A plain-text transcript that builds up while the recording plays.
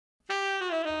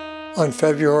On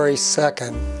February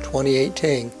 2nd,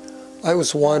 2018, I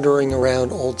was wandering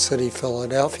around Old City,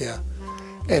 Philadelphia,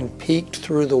 and peeked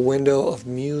through the window of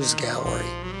Muse Gallery.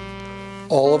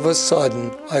 All of a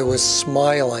sudden, I was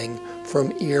smiling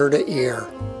from ear to ear.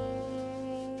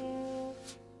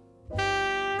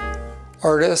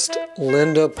 Artist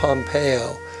Linda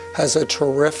Pompeo has a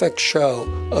terrific show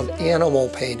of animal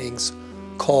paintings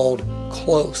called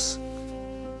Close.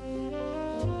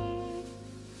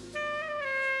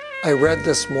 I read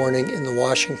this morning in the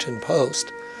Washington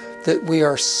Post that we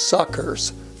are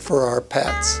suckers for our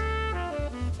pets.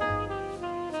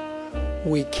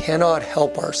 We cannot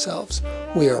help ourselves.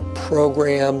 We are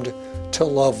programmed to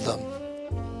love them.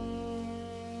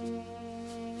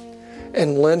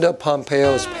 And Linda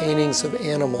Pompeo's paintings of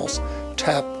animals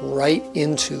tap right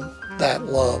into that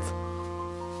love.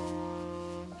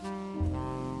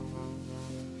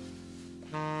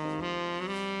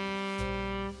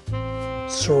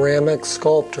 Ceramic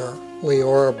sculptor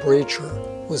Leora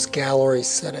Breacher was gallery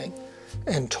sitting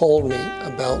and told me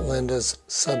about Linda's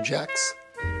subjects.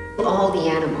 All the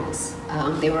animals,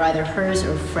 they were either hers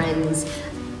or friends'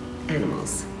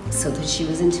 animals, so that she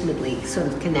was intimately sort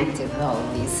of connected with all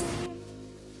of these.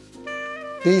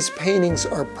 These paintings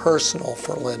are personal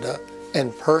for Linda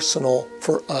and personal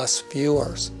for us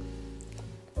viewers.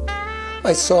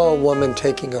 I saw a woman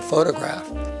taking a photograph,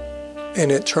 and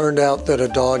it turned out that a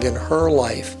dog in her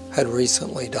life had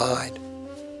recently died.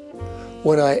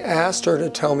 When I asked her to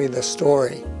tell me the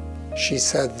story, she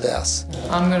said this.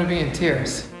 I'm going to be in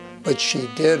tears. But she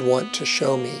did want to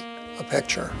show me a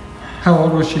picture. How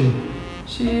old was she?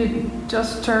 She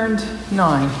just turned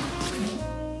 9.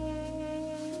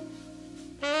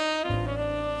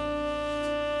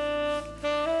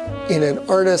 In an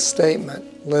artist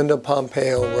statement, Linda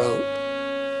Pompeo wrote,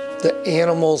 "The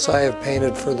animals I have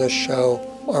painted for this show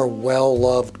are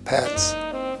well-loved pets.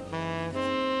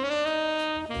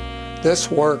 This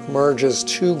work merges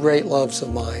two great loves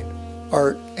of mine,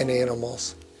 art and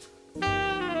animals.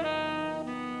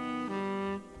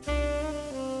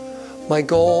 My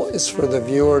goal is for the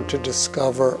viewer to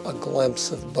discover a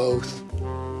glimpse of both.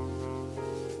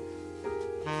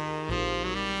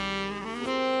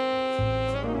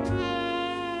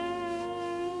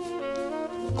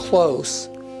 Close,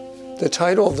 the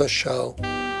title of the show,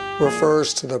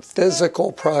 refers to the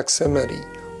physical proximity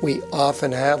we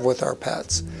often have with our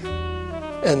pets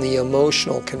and the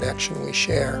emotional connection we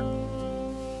share.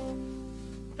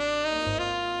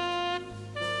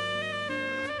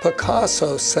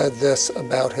 Picasso said this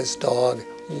about his dog,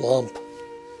 Lump.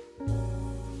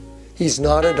 He's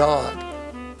not a dog.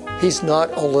 He's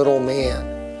not a little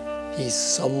man. He's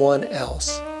someone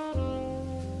else.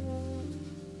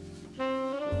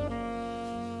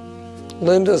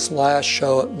 Linda's last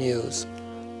show at Muse,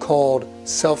 called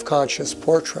Self-Conscious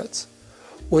Portraits,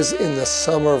 was in the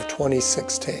summer of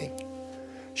 2016.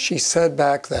 She said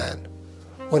back then,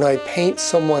 "When I paint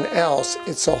someone else,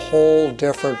 it's a whole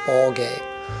different ballgame.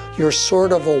 You're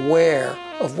sort of aware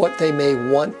of what they may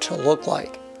want to look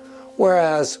like.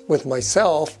 Whereas with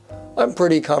myself, I'm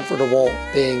pretty comfortable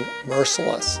being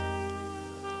merciless.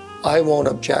 I won't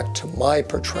object to my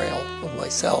portrayal of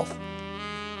myself."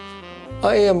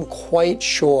 I am quite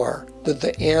sure that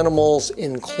the animals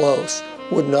in Close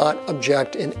would not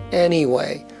object in any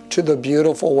way to the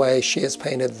beautiful way she has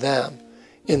painted them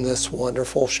in this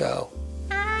wonderful show.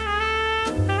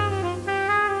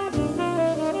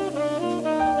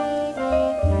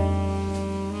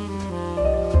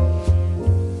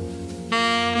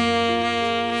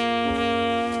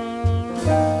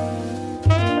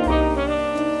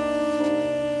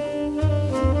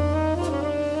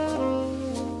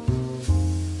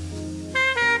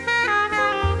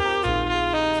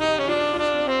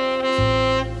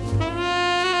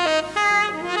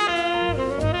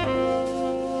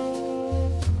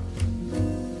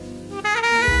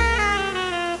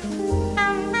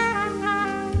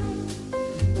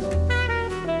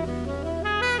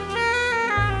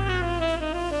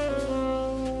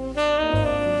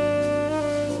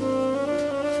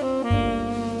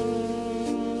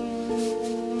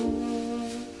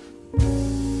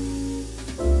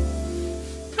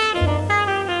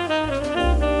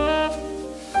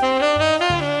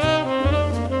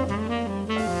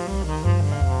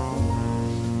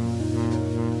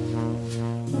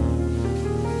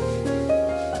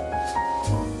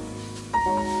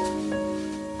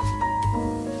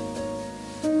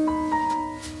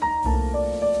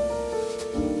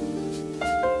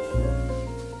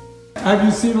 Have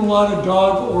you seen a lot of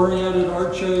dog-oriented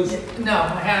art shows? No,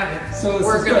 I haven't. So this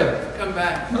we're is going to good. come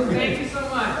back. Okay. Thank you so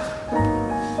much.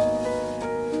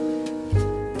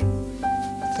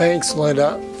 Thanks,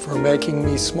 Linda, for making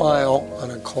me smile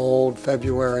on a cold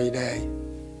February day.